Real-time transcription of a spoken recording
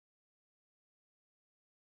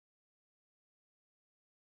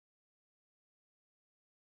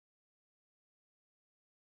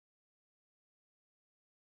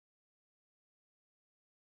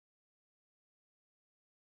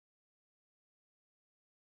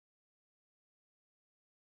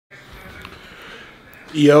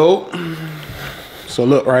Yo, so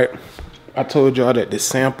look, right? I told y'all that the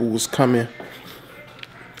sample was coming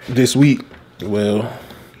this week. Well,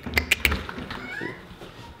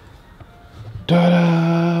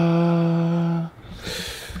 ta-da!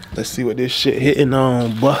 Let's see what this shit hitting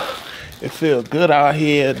on, but it feel good out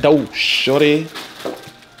here, though, shorty.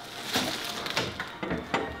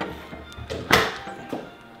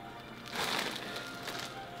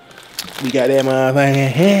 We got that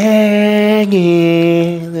motherfucker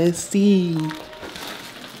hanging. Let's see.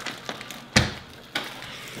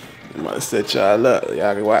 I'm about to set y'all up.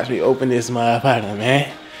 Y'all can watch me open this motherfucker,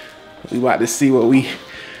 man. We about to see what we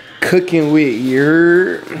cooking with, you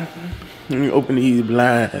heard? Let me open these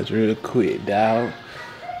blinds real quick, dawg,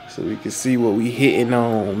 so we can see what we hitting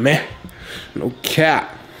on, man. No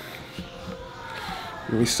cap.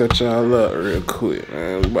 Let me set y'all up real quick,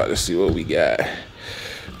 man. We about to see what we got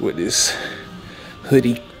with this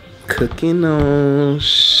hoodie cooking on,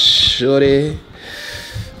 shorty.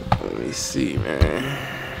 Let me see, man.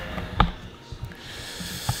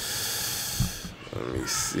 Let me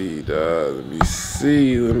see, dog. Let me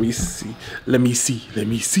see. Let me see. Let me see. Let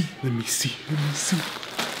me see. Let me see. Let me see.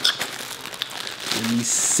 Let me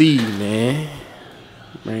see, man.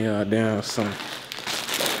 Bring y'all down some.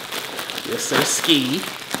 Yes, sir, ski.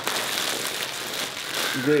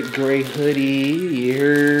 Good gray hoodie, you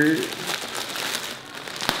heard?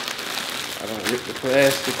 I don't rip the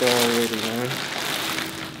plastic already, man.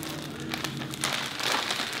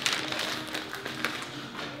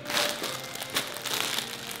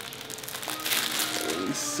 Let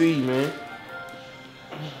me see, man.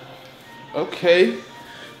 Okay.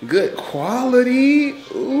 Good quality.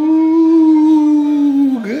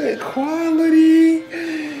 Ooh, good quality.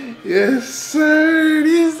 Yes, sir.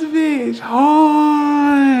 This bitch hard.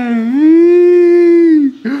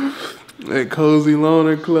 That Cozy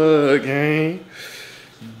Loner Club, gang.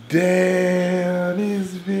 Damn,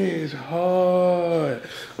 this bitch hard.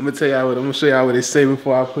 I'm gonna tell y'all what. I'm gonna show y'all what it say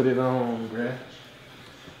before I put it on, bruh.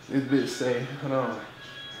 This bitch say, hold on.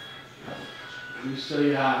 Let me show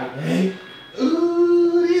y'all, gang.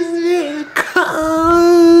 Ooh, this bitch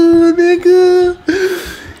cold, nigga.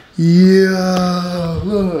 Yeah,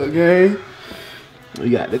 look, gang. We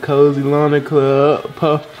got the Cozy Loner Club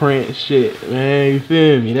puff print shit, man. You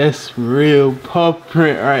feel me? That's real puff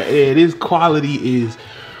print right there. This quality is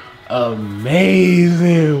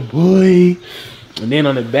amazing, boy. And then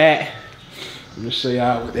on the back, I'm gonna show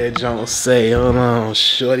y'all what that junk say. Hold on,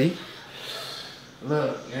 shorty.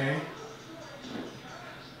 Look, man.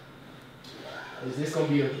 This gonna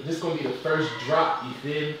be the first drop, you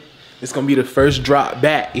feel me? It's gonna be the first drop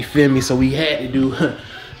back, you feel me? So we had to do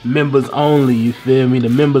members only, you feel me? The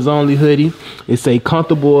members only hoodie. It say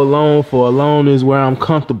comfortable alone, for alone is where I'm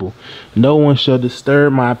comfortable. No one shall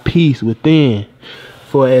disturb my peace within,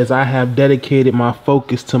 for as I have dedicated my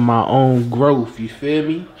focus to my own growth, you feel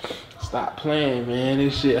me? Stop playing, man.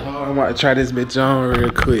 This shit hard. I'm about to try this bitch on real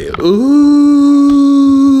quick.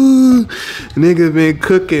 Ooh, nigga been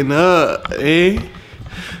cooking up, eh?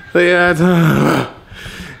 What y'all talking about?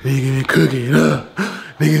 Nigga been cooking up.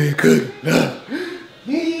 Nigga been cooking up.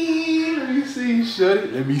 Let me see, shorty.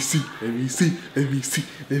 Let me see. Let me see. Let me see.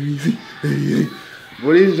 Let me see. Let me see.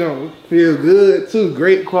 Boy, this junk feel good too.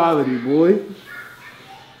 Great quality, boy.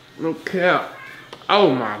 No cap.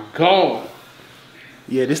 Oh my god.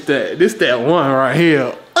 Yeah, this that one right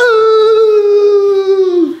here.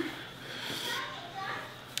 Ooh.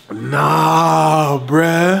 Nah,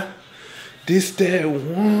 bruh. This that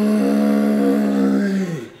one.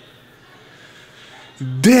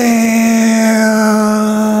 Damn.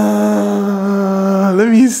 Let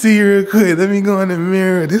me see real quick. Let me go in the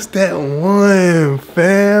mirror. This that one,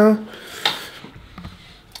 fam.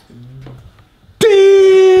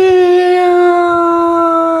 Damn.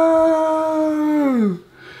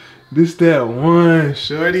 This that one,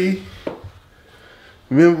 shorty.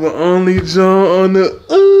 Member only John on the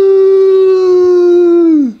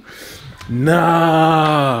ooh.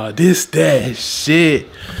 Nah, this that shit.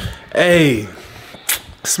 Hey,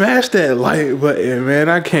 smash that like button, man.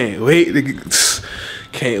 I can't wait to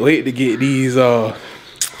get these off.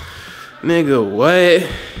 Nigga, what?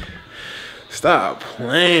 Stop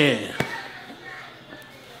playing.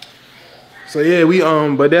 So yeah,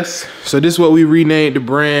 this is what we renamed the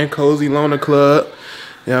brand, Cozy Loner Club.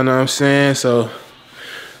 You know what I'm saying? So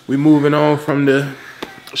we moving on from the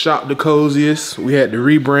shop the coziest. We had to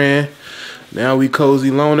rebrand. Now we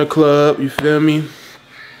Cozy Loner Club, you feel me?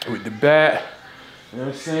 With the bat. You know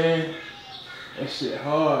what I'm saying? That shit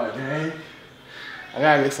hard, man. I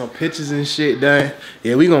gotta get some pictures and shit done.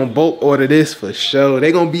 Yeah, we gonna bulk order this for sure.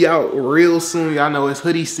 They gonna be out real soon. Y'all know it's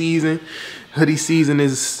hoodie season. hoodie season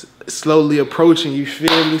is slowly approaching, you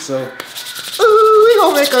feel me? So, ooh, we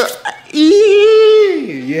gonna make a,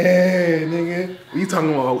 yeah, nigga. We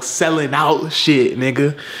talking about selling out shit,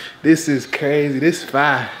 nigga. This is crazy, this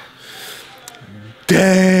fire.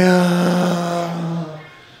 Damn.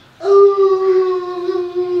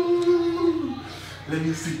 Ooh. Let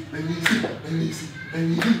me see, let me see, let me see, let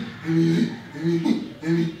me see, let me see, let me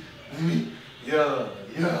see, let me see. Yeah.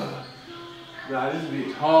 Nah, this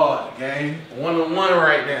bitch hard, gang. One-on-one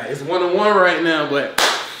right now. It's one-on-one right now, but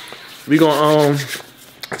we gonna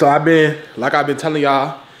so I've been telling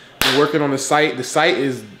y'all, been working on the site. The site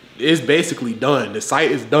is basically done. The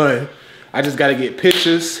site is done. I just gotta get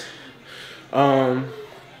pictures. I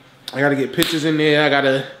gotta get pictures in there. I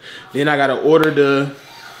gotta order the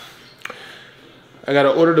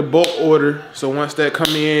bulk order. So once that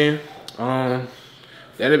come in, then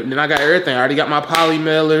I got everything. I already got my poly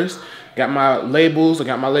mailers, got my labels, I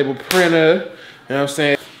got my label printer. You know what I'm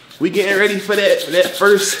saying? We getting ready for that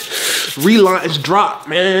first relaunch drop,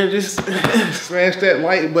 man. Just smash that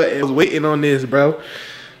like button. I was waiting on this, bro,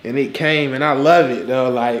 and it came, and I love it though.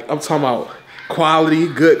 Like, I'm talking about quality,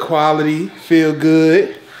 good quality, feel good.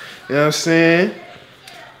 You know what I'm saying?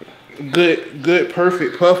 Good,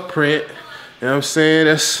 perfect puff print. You know what I'm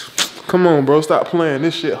saying? Come on, bro, stop playing.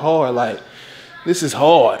 This shit hard. Like, this is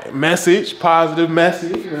hard. Message, positive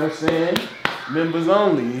message. You know what I'm saying? Members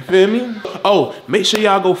only, you feel me? Oh, make sure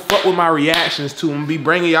y'all go fuck with my reactions too. I'm gonna be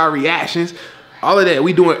bringing y'all reactions. All of that,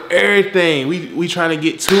 we doing everything. We trying to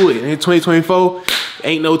get to it. In 2024,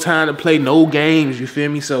 ain't no time to play no games, you feel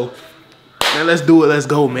me? So, man, let's do it, let's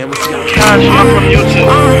go, man. Let's see new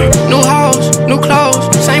house, new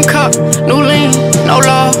clothes, same cup, new lean, no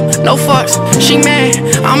love, no fucks. She mad,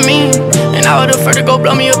 I'm mean. And I would've preferred to go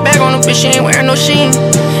blow me a bag on a bitch, she ain't wearing no sheen.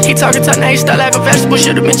 He talking tough, now he stuck like a vegetable,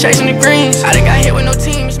 should've been chasing the greens. I done got hit with no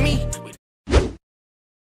team, it's me.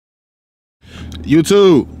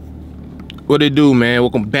 YouTube, what it do, man?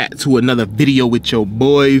 Welcome back to another video with your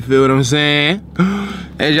boy, you feel what I'm saying?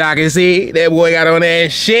 As y'all can see, that boy got on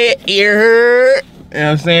that shit, you heard? You know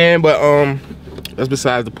what I'm saying? But that's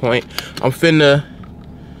besides the point. I'm finna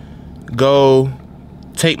go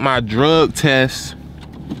take my drug test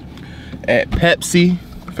at Pepsi,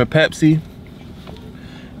 for Pepsi.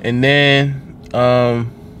 And then I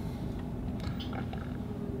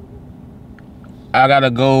gotta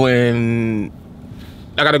go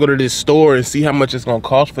to this store and see how much it's gonna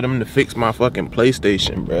cost for them to fix my fucking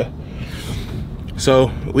PlayStation, bruh.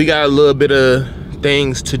 So we got a little bit of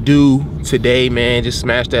things to do today, man. Just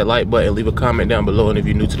smash that like button, leave a comment down below, and if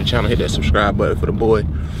you're new to the channel, hit that subscribe button for the boy.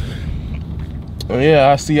 Oh yeah,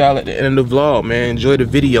 I'll see y'all at the end of the vlog, man. Enjoy the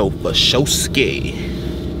video for Showski.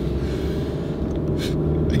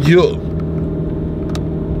 Yo.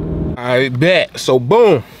 I bet. So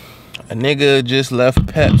boom, a nigga just left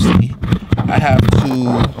Pepsi. I have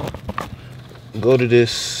to go to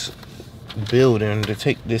this building to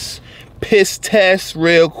take this piss test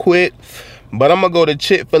real quick, but I'm gonna go to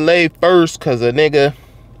Chick-fil-A first because a nigga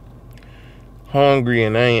hungry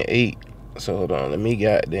and I ain't ate. So hold on, let me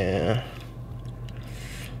goddamn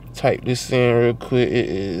type this in real quick. It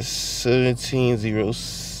is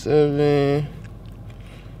 1707.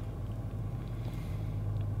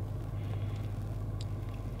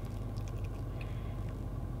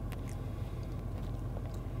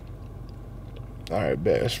 All right,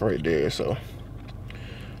 bet, it's right there. So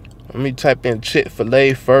let me type in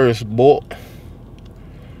Chick-fil-A first, boy.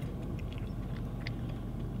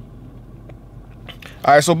 All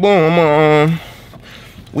right, so boom,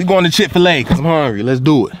 we going to Chick-fil-A because I'm hungry. Let's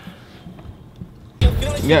do it.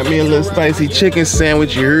 Got me a little spicy chicken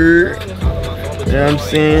sandwich, you heard? You know what I'm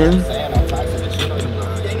saying?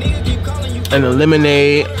 And a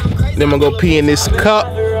lemonade. Then I'm gonna go pee in this cup,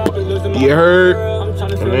 you heard?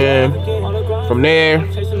 And then from there,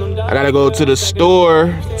 I gotta go to the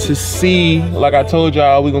store to see, like I told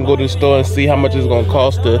y'all, we gonna go to the store and see how much it's gonna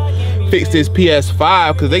cost to fix this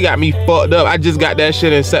PS5, because they got me fucked up. I just got that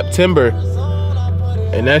shit in September,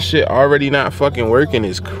 and that shit already not fucking working.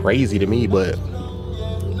 It's crazy to me, but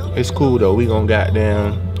it's cool though. We gonna get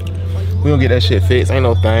that shit fixed. Ain't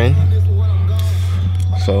no thing.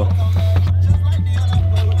 So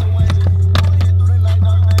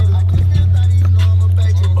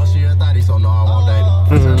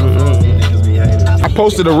I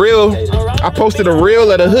posted a reel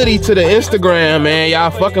of the hoodie to the Instagram, man.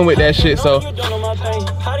 Y'all fucking with that shit. So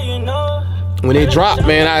when it drop,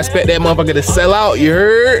 man, I expect that motherfucker to sell out, you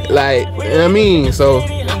heard? Like, you know what I mean? So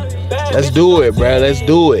let's do it, bruh. Let's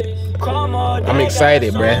do it. I'm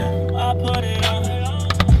excited, bruh.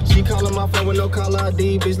 She calling my phone with no caller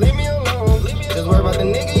ID, bitch, leave me alone. Just worry about the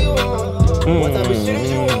nigga you want. What type of shit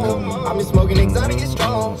is you on? I been smoking exotic, it's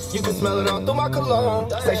strong. You can smell it all through my cologne.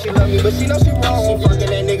 Say she love me, but she know she wrong. She fucking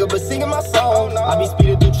that nigga, but singing my song. I be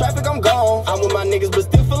speeding through traffic, I'm gone. I'm with my niggas, but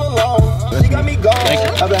still feel alone. She got me gone.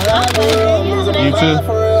 I've been high for real. I'm losing my mind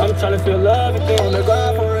for real. I'm trying to feel love again on the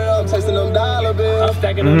grind for real. I'm chasing them dollar bills. I'm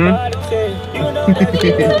stacking them body shit. You know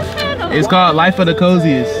that. It's called Life of the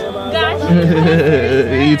Coziest.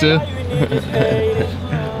 Gotcha. You too?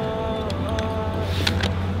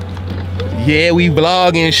 Yeah, we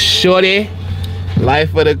vlogging, shorty.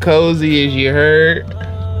 Life of the Coziest, you heard?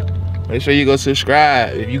 Make sure you go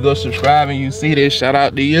subscribe. If you go subscribe and you see this, shout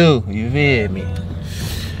out to you. You feel me?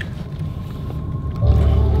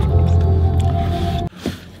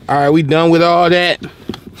 All right, we done with all that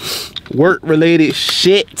work-related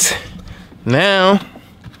shit. Now,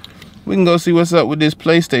 we can go see what's up with this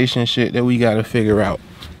PlayStation shit that we gotta figure out.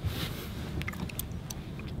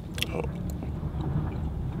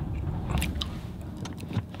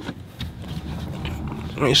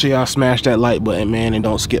 Make sure y'all smash that like button, man, and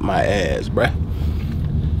don't skip my ass, bruh.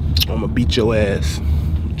 I'ma beat your ass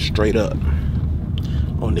straight up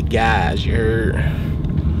on the guys, you heard?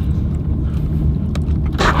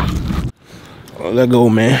 Oh, let go,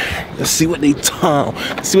 man. Let's see what they time.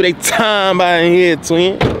 Let's see what they time by in here,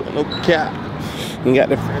 twin. No cap. We got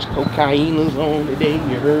the fresh cocaine on today,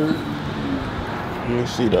 you heard? Let me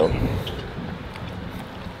see though.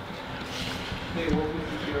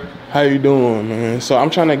 How you doing, man? So I'm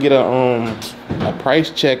trying to get a price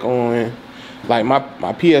check on, like my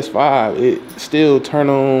PS5. It still turn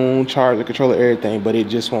on, charge the controller, everything, but it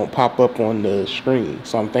just won't pop up on the screen.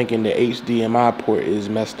 So I'm thinking the HDMI port is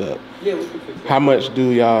messed up. Yeah, we can fix that. How much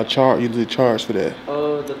do y'all charge? Usually charge for that?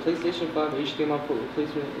 The PlayStation 5 HDMI port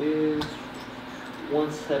replacement is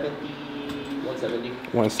 $170.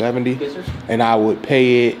 170. Yes, sir. And I would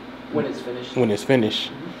pay it When it's finished. when it's finished.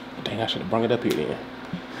 Dang, I should have brought it up here then.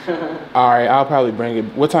 All right, I'll probably bring it.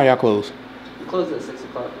 What time y'all close? We close at 6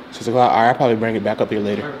 o'clock. 6 o'clock. All right, I'll probably bring it back up here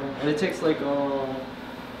later. And it takes like 2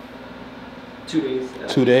 days.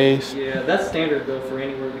 2 days. Yeah, that's standard though for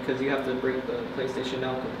anywhere because you have to break the PlayStation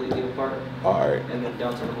down completely apart All right. and then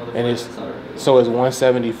down to the motherboard. And it's inside. so it's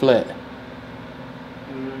 170 flat.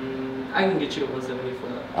 I can get you to 170 for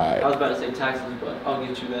that. All right. I was about to say taxes, but I'll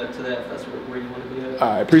get you that to that if that's where you want to be at. All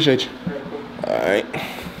right, appreciate you. Very cool. All right.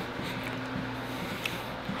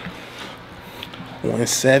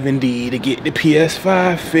 170 to get the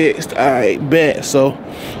PS5 fixed. All right, bet. So,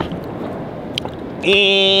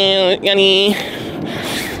 and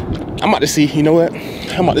I'm about to see. You know what?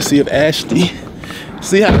 I'm about to see if Ashley.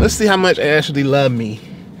 Let's see how much Ashley love me,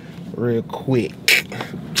 real quick.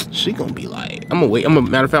 She gonna be like, I'm gonna wait.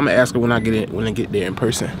 Matter of fact, I'm gonna ask her when I get there in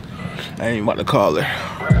person. I ain't about to call her.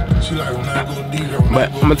 She like, when I go deep,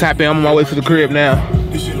 But I'm gonna tap in. I'm on my way to the crib now.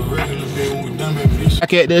 this shit a regular day when we done, baby. This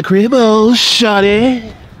Back at the crib, oh,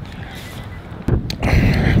 shawty.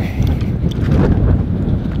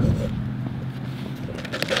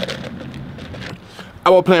 I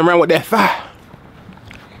was playing around with that fire.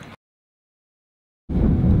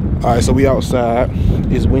 All right, so we outside.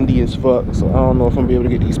 It's windy as fuck, so I don't know if I'm gonna be able to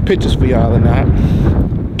get these pictures for y'all or not.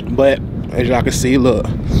 But as y'all can see, look,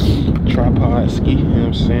 tripod ski, you know what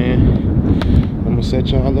I'm saying? I'm gonna set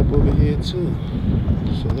y'all up over here too.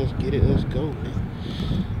 So let's get it, let's go, man. You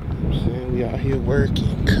know what I'm saying? We out here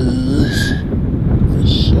working, cuz. For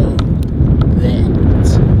sure. That.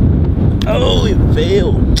 Oh, it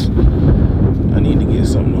failed. I need to get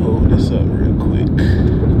something to hold this up real quick.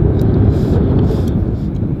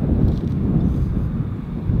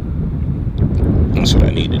 That's what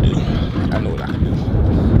I need to do. I know what I can do.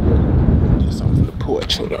 Get something from the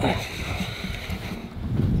porch, hold on.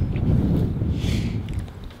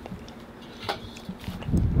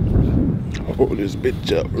 Hold this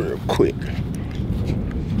bitch up real quick.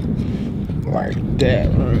 Like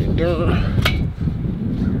that right there.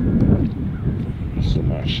 So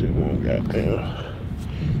my shit won't goddamn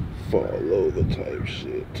fall over type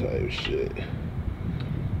shit.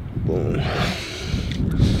 Boom.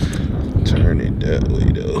 Turn it that way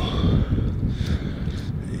though.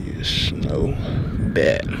 You snow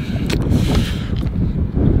that.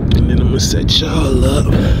 And then I'm gonna set y'all up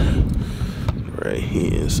right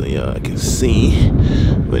here so y'all can see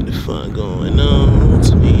what the fuck going on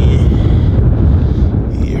to me.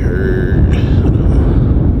 You heard.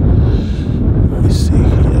 Let me see,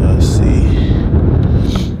 y'all see.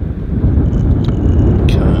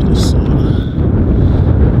 Kinda sorta.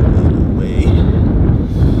 In a way.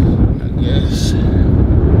 I guess. Let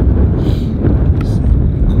me see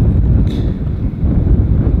real quick.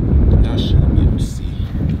 Y'all should be able to see.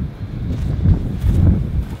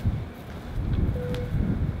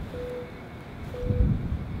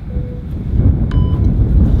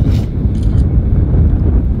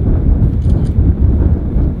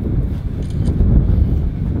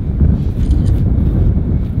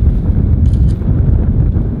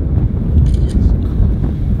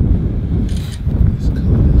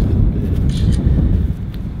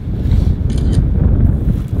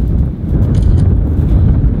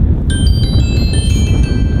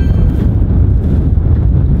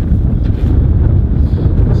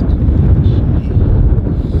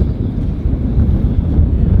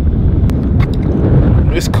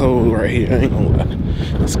 here. I ain't gonna lie.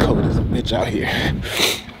 It's cold as a bitch out here.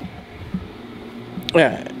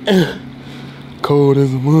 Yeah. Cold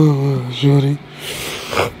as a mother, shorty.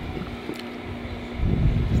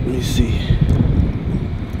 Let me see.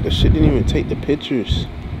 That shit didn't even take the pictures.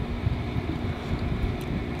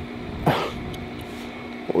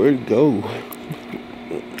 Where'd it go?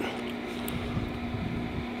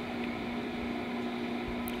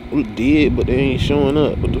 It did, but they ain't showing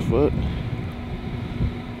up. What the fuck?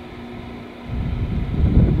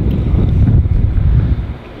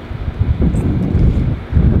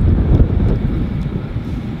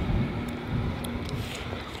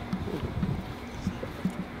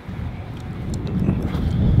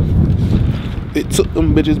 It took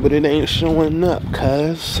them bitches, but it ain't showing up,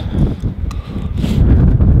 cuz.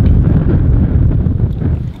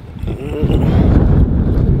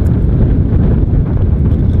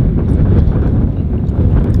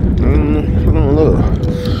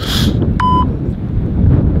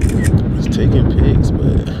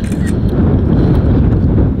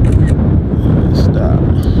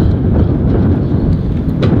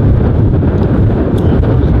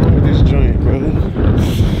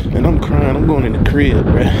 Crib,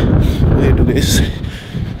 bruh. We'll do this.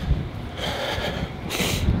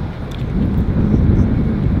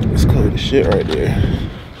 It's cold as shit right there.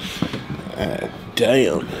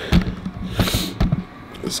 Damn.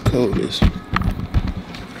 It's cold as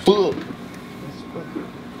fuck.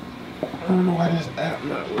 I don't know why this app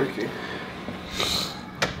not working.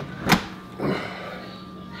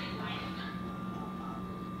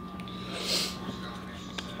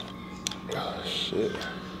 Oh shit.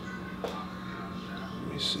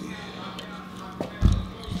 Let me see.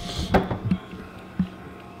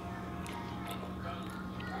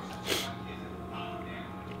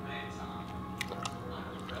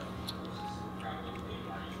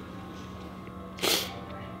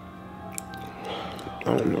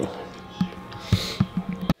 I don't know.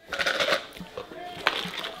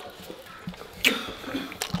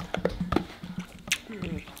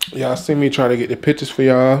 Y'all see me try to get the pictures for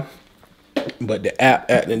y'all, but the app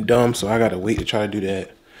acting dumb, so I gotta wait to try to do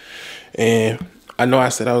that. And I know I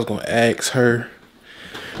said I was gonna ask her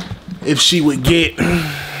if she would get,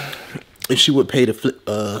 if she would pay the flip.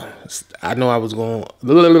 I know I was going.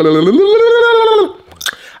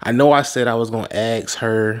 I know I said I was gonna ask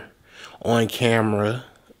her on camera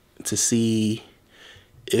to see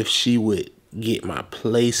if she would get my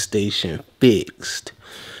PlayStation fixed,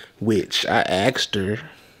 which I asked her,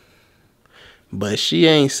 but she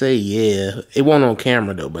ain't say yeah. It wasn't on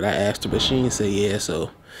camera though, but I asked her, but she ain't say yeah,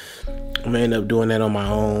 so I'm gonna end up doing that on my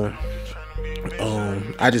own.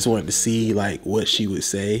 I just wanted to see like what she would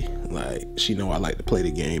say. Like, she know I like to play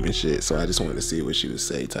the game and shit, so I just wanted to see what she would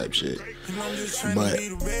say type shit. But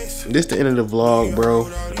this the end of the vlog, bro.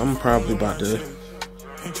 I'm probably about to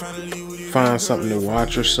find something to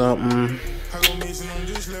watch or something,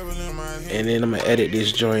 and then I'm gonna edit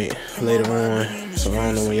this joint later on, so I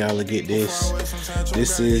don't know when y'all will get this.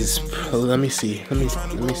 This is, let me see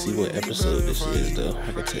what episode this is though.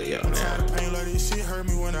 I can tell y'all now.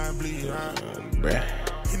 Bruh.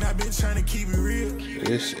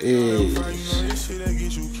 This is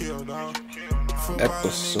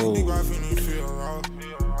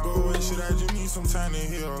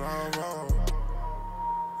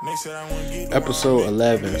episode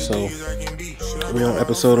 11. So we on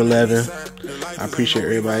episode 11. I appreciate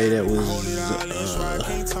everybody that was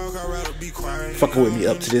fucking with me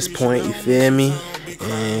up to this point, you feel me?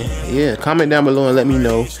 And yeah, comment down below and let me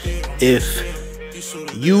know if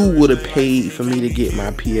you would have paid for me to get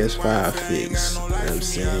my PS5 fixed. You know what I'm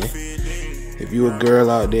saying? If you a girl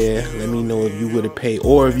out there, let me know if you would have paid,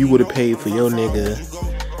 or if you would have paid for your nigga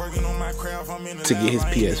to get his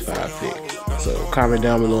PS5 fixed. So comment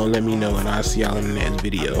down below and let me know, and I'll see y'all in the next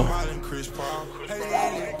video.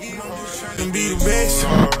 Be the best.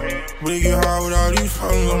 But it get hard with all these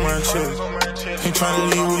problems on my chest. Ain't trying to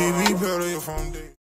leave with it, be better if I'm dead.